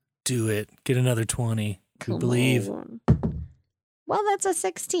 Do it. Get another 20. Come Believe. on. Well, that's a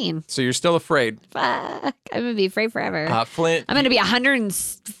 16. So you're still afraid. Fuck. I'm going to be afraid forever. Flint. I'm going to be 100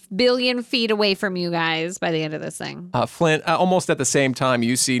 billion feet away from you guys by the end of this thing. Flint, almost at the same time,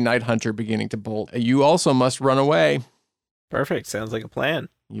 you see Night Hunter beginning to bolt. You also must run away. Perfect. Sounds like a plan.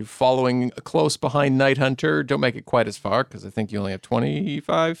 You following close behind Night Hunter. Don't make it quite as far, because I think you only have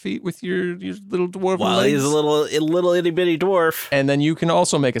 25 feet with your little dwarf Well, legs. he's a little itty bitty dwarf. And then you can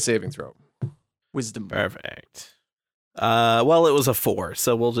also make a saving throw. Wisdom. Perfect. Well, it was a 4,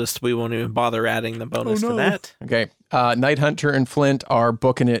 so we won't even bother adding the bonus for that. Okay. Night Hunter and Flint are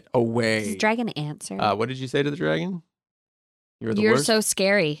booking it away. Does Dragon answer? What did you say to the dragon? You're the You're worst? so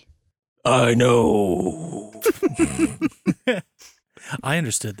scary. I know. I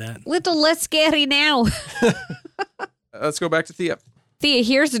understood that. Little less scary now. Let's go back to Thea. Thea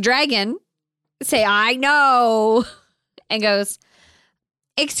hears the dragon say, I know, and goes,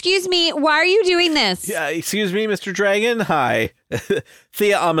 excuse me, why are you doing this? Yeah, excuse me, Mr. Dragon. Hi.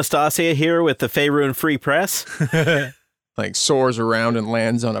 Thea Amastasia here with the Faerun Free Press. Like soars around and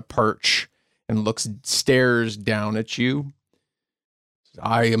lands on a perch and stares down at you.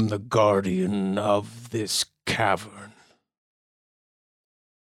 I am the guardian of this cavern.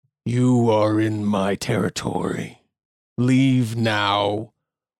 You are in my territory. Leave now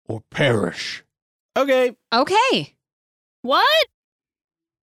or perish. Okay. Okay. What?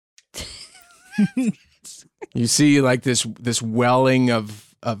 You see like this welling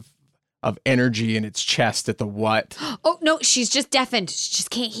of energy in its chest at the what? Oh, no, she's just deafened. She just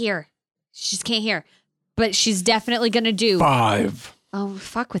can't hear. She just can't hear. But she's definitely going to do. 5. Oh,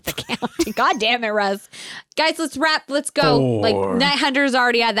 fuck with the count. God damn it, Russ. Guys, let's wrap. Let's go. 4. Like, Night Hunter's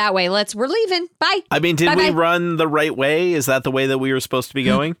already out that way. We're leaving. Bye. I mean, did Bye-bye. we run the right way? Is that the way that we were supposed to be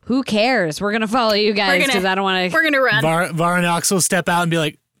going? Who cares? We're going to follow you guys because I don't want to. We're gonna run. Varanox will step out and be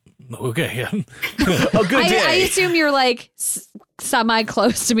like, okay, yeah. Oh, good day. I assume you're like semi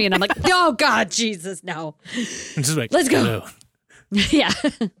close to me, and I'm like, oh, God, Jesus, no. I'm just like, Let's go. "No." Yeah.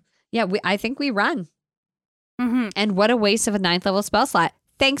 Yeah, I think we run. Mm-hmm. And what a waste of a 9th level spell slot.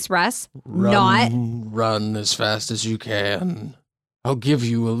 Thanks, Russ. Run as fast as you can. I'll give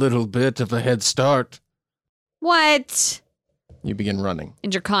you a little bit of a head start. What? You begin running. In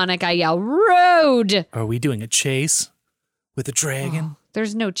Draconic, I yell, road. Are we doing a chase with a dragon?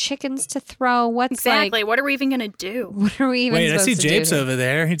 There's no chickens to throw. What's Exactly. like, What are we even gonna do? what are we even Wait, I supposed see to Japes do? over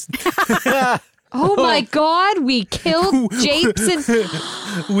there. He's- Oh my God, we killed Japes and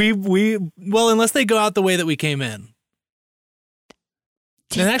well, unless they go out the way that we came in.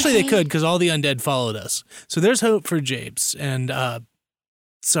 And actually they could, because all the undead followed us. So there's hope for Japes. And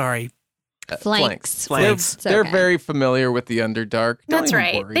sorry. Flanks. Flanks. It's They're okay. very familiar with the Underdark. Don't That's even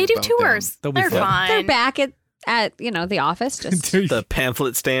right. worry They do about tours. They'll be They're fine. fine. They're back at the office just The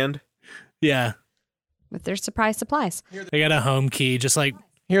pamphlet stand. Yeah. with their surprise supplies. They got a home key, just like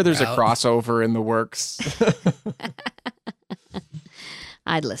Here there's a Out. crossover in the works.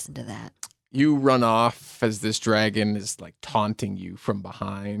 I'd listen to that. You run off as this dragon is like taunting you from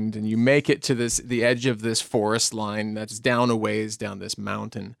behind, and you make it to the edge of this forest line that's down a ways down this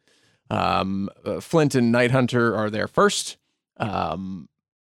mountain. Flint and Night Hunter are there first, and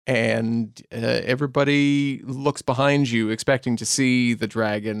everybody looks behind you, expecting to see the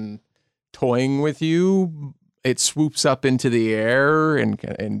dragon toying with you. It swoops up into the air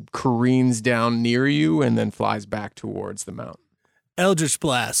and careens down near you, and then flies back towards the mountain. Eldritch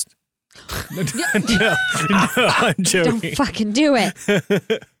Blast. no, I'm joking. Don't fucking do it.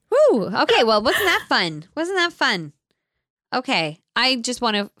 Woo. Okay, well, wasn't that fun? Okay, I just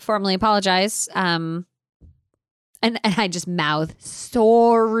want to formally apologize. And I just mouth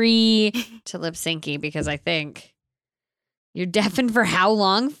sorry to Lip Syncy because I think you're deafened for how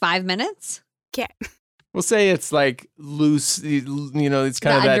long? 5 minutes? Okay. We'll say it's like loose, it's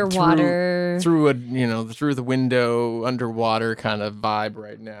kind of The that underwater. through the window underwater kind of vibe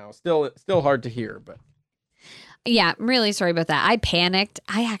right now. Still hard to hear, but Yeah, I'm really sorry about that. I panicked.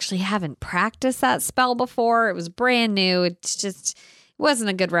 I actually haven't practiced that spell before. It was brand new. It wasn't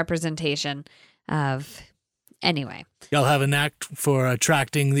a good representation of. Anyway, Y'all have a knack for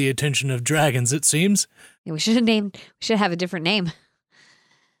attracting the attention of dragons, it seems. we should have a different name.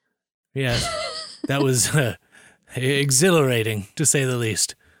 Yes. That was exhilarating, to say the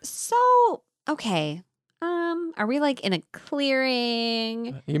least. So, okay. Are we like in a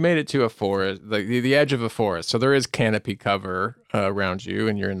clearing? you made it to a forest, like the edge of a forest. So there is canopy cover around you,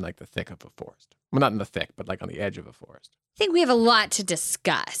 and you're in like the thick of a forest. Well, not in the thick, but like on the edge of a forest. I think we have a lot to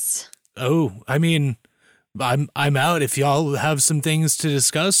discuss. Oh, I mean, I'm out. If y'all have some things to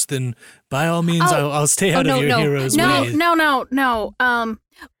discuss, then by all means, Oh. I'll stay out of your hero's way. No.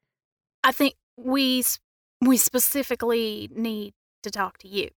 I think we specifically need to talk to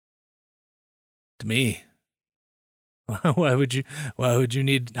you. To me. Why would you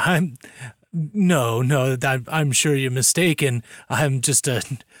need? I'm sure you're mistaken. I'm just a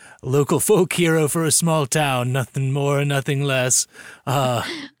local folk hero for a small town. Nothing more, nothing less.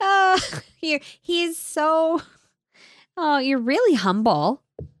 He's so. Oh, you're really humble.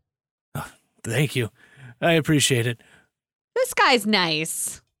 Thank you. I appreciate it. This guy's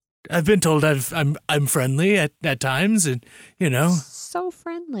nice. I've been told I'm friendly at times, and So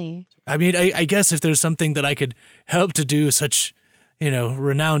friendly. I mean, I guess if there's something that I could help to do such,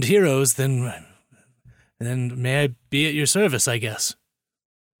 renowned heroes, then may I be at your service, I guess.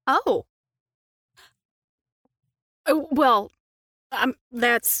 Oh, Well,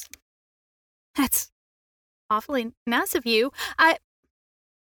 that's awfully nice of you. I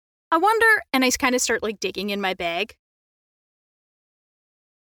wonder, and I kind of start like digging in my bag.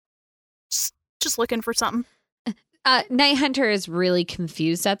 Just looking for something. Night Hunter is really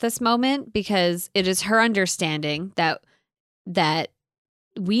confused at this moment because it is her understanding that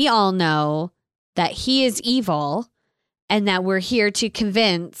we all know that he is evil and that we're here to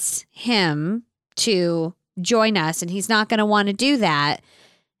convince him to join us, and he's not going to want to do that.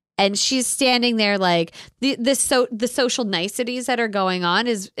 And she's standing there like the social niceties that are going on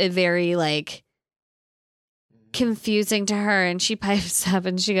is very like confusing to her, and she pipes up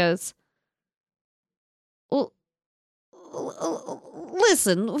and she goes,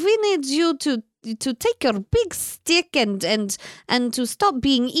 listen, we need you to take your big stick and to stop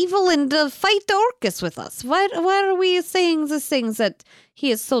being evil and fight Orcus with us. Why are we saying these things that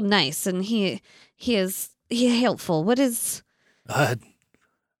he is so nice and he is helpful? What is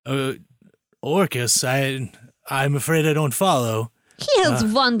Orcus? I'm afraid I don't follow. He has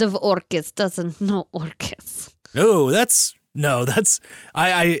fond of Orcus, doesn't know Orcus.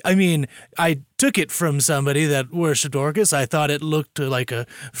 I mean, I took it from somebody that worshipped Orcus. I thought it looked like a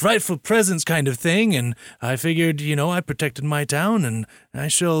frightful presence kind of thing, and I figured, I protected my town, and I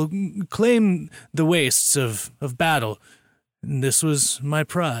shall claim the wastes of battle. And this was my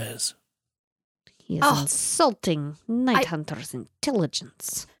prize. He is insulting Night Hunter's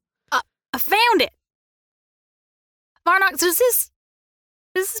intelligence. I found it! Varnox, does this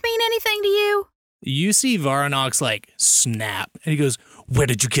mean anything to you? You see Varnox snap, and he goes, "Where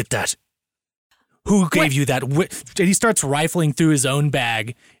did you get that? Who gave you that?" And he starts rifling through his own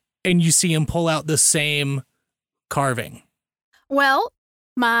bag, and you see him pull out the same carving. Well,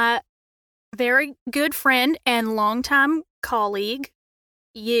 my very good friend and longtime colleague,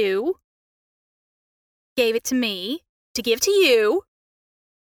 you, gave it to me to give to you,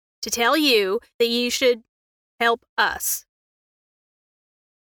 to tell you that you should help us.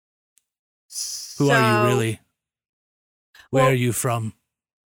 Who are you really? Where are you from?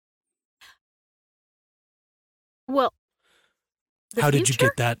 Well, how did you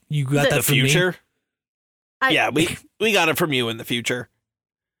get that? You got that from future? Me? Yeah, we got it from you in the future.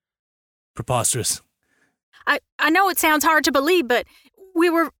 Preposterous. I know it sounds hard to believe, but we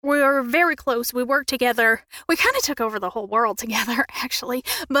were very close. We worked together. We kind of took over the whole world together, actually.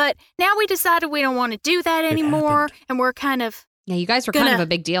 But now we decided we don't want to do that anymore, and we're kind of you guys were kind of a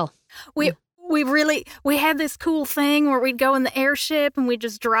big deal. We had this cool thing where we'd go in the airship and we'd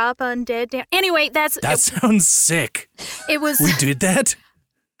just drop undead down. Anyway, that sounds sick. It was. We did that.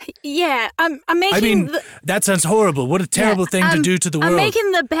 Yeah, I'm making. I mean, that sounds horrible. What a terrible thing to do to the world. I'm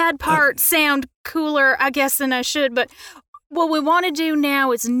making the bad part sound cooler, I guess, than I should. But what we want to do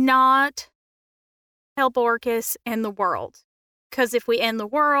now is not help Orcus and the world, because if we end the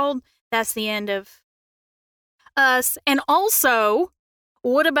world, that's the end of us. And also,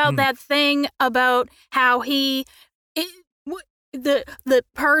 what about that thing about how the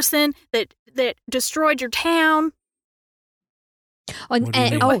person that destroyed your town?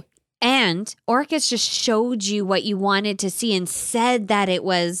 And Orcus just showed you what you wanted to see and said that it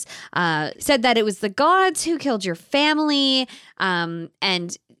was the gods who killed your family.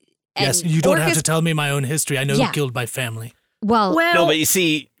 And yes, you don't have to tell me my own history. I know who killed my family. Well, no, but you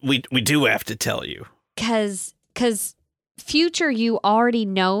see, we do have to tell you because future you already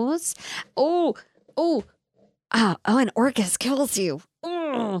knows. And Orcus kills you.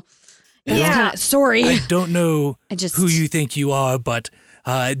 Sorry. I don't know who you think you are, but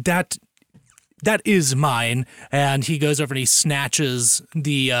that is mine. And he goes over and he snatches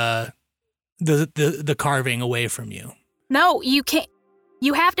the carving away from you. No, you can't.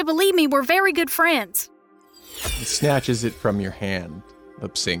 You have to believe me. We're very good friends. He snatches it from your hand,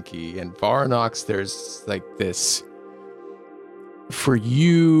 Lipsinki, and Varnox. There's this. For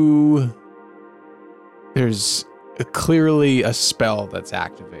you, there's clearly a spell that's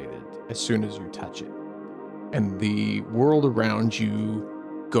activated as soon as you touch it. And the world around you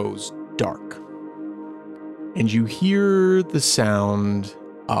goes dark. And you hear the sound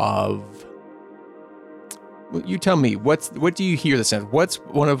of... Well, you tell me, what do you hear the sound? What's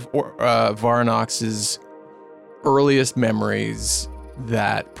one of Varnox's earliest memories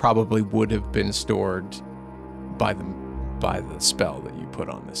that probably would have been stored by the spell that you put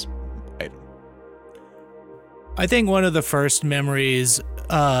on this item? I think one of the first memories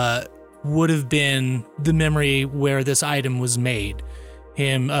would have been the memory where this item was made.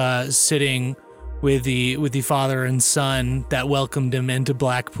 Him sitting with the father and son that welcomed him into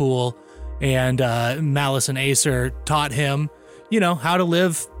Blackpool, and Malice and Acer taught him, how to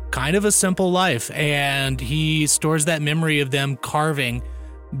live kind of a simple life, and he stores that memory of them carving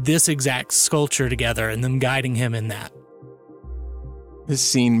this exact sculpture together and them guiding him in that. This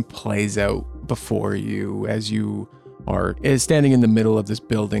scene plays out before you as you are standing in the middle of this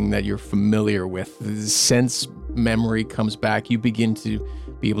building that you're familiar with. The sense memory comes back. You begin to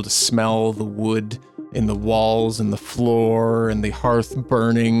be able to smell the wood in the walls and the floor and the hearth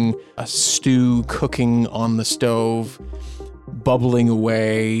burning, a stew cooking on the stove, bubbling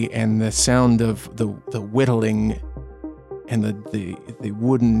away, and the sound of the whittling and the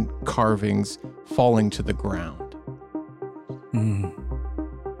wooden carvings falling to the ground.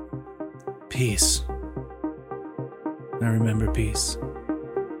 Peace. I remember peace.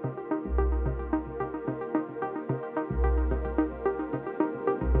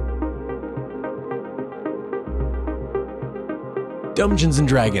 Dungeons &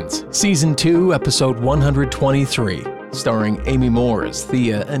 Dragons, Season 2, Episode 123, starring Amy Moore as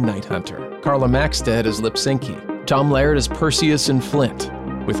Thea and Night Hunter, Carla Maxted as Lipsinki, Tom Laird as Perseus and Flint,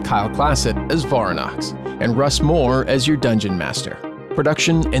 with Kyle Classett as Varanox, and Russ Moore as your Dungeon Master.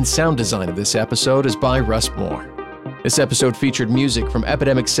 Production and sound design of this episode is by Russ Moore. This episode featured music from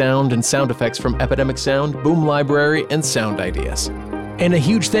Epidemic Sound and sound effects from Epidemic Sound, Boom Library, and Sound Ideas. And a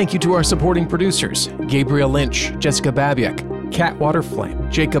huge thank you to our supporting producers, Gabriel Lynch, Jessica Babiak, Kat Waterflame,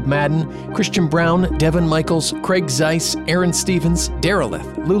 Jacob Madden, Christian Brown, Devin Michaels, Craig Zeiss, Aaron Stevens, Darylith,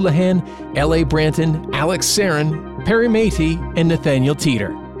 Lulahan, L.A. Branton, Alex Sarin, Perry Matey, and Nathaniel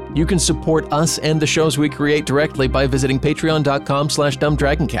Teeter. You can support us and the shows we create directly by visiting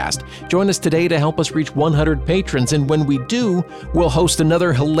patreon.com/dumbdragoncast. Join us today to help us reach 100 patrons, and when we do, we'll host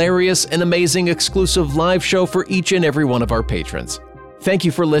another hilarious and amazing exclusive live show for each and every one of our patrons. Thank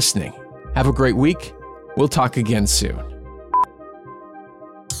you for listening. Have a great week. We'll talk again soon.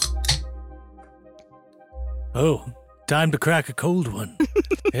 Oh, time to crack a cold one.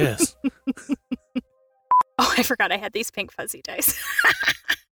 Yes. Oh, I forgot I had these pink fuzzy dice.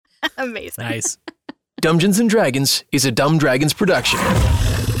 Amazing. Nice. Dungeons & Dragons is a Dumb Dragons production.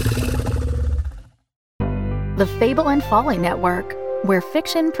 The Fable and Folly Network, where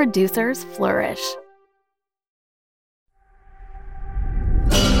fiction producers flourish.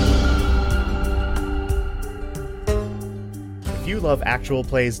 If you love actual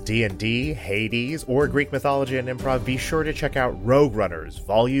plays D&D, Hades, or Greek mythology and improv, be sure to check out Rogue Runners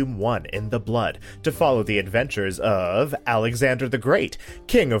Volume 1 in the Blood to follow the adventures of Alexander the Great,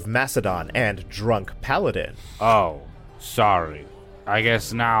 King of Macedon and Drunk Paladin. Oh, sorry. I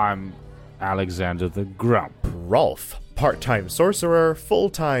guess now I'm Alexander the Grump. Rolf, part-time sorcerer,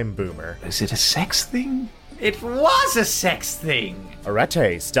 full-time boomer. Is it a sex thing? It was a sex thing!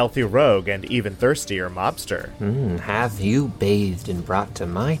 Arete, stealthy rogue and even thirstier mobster. Have you bathed and brought to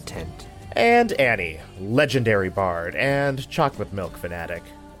my tent? And Annie, legendary bard and chocolate milk fanatic.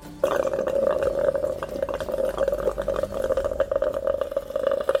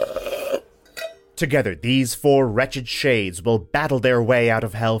 Together, these four wretched shades will battle their way out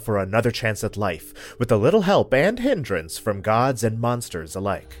of hell for another chance at life, with a little help and hindrance from gods and monsters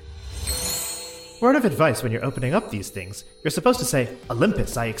alike. Word of advice when you're opening up these things, you're supposed to say,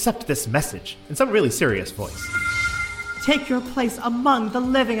 Olympus, I accept this message, in some really serious voice. Take your place among the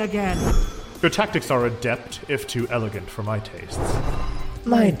living again. Your tactics are adept, if too elegant for my tastes.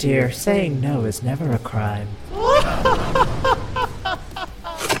 My dear, saying no is never a crime.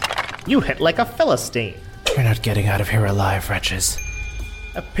 You hit like a Philistine. You're not getting out of here alive, wretches.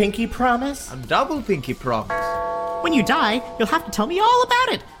 A pinky promise? A double pinky promise. When you die, you'll have to tell me all about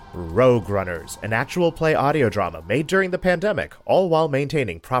it. Rogue Runners, an actual play audio drama made during the pandemic, all while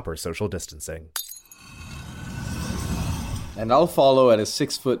maintaining proper social distancing. And I'll follow at a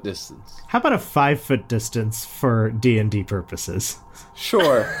 6-foot distance. How about a 5-foot distance for D&D purposes?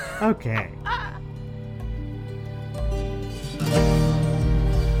 Sure. Okay.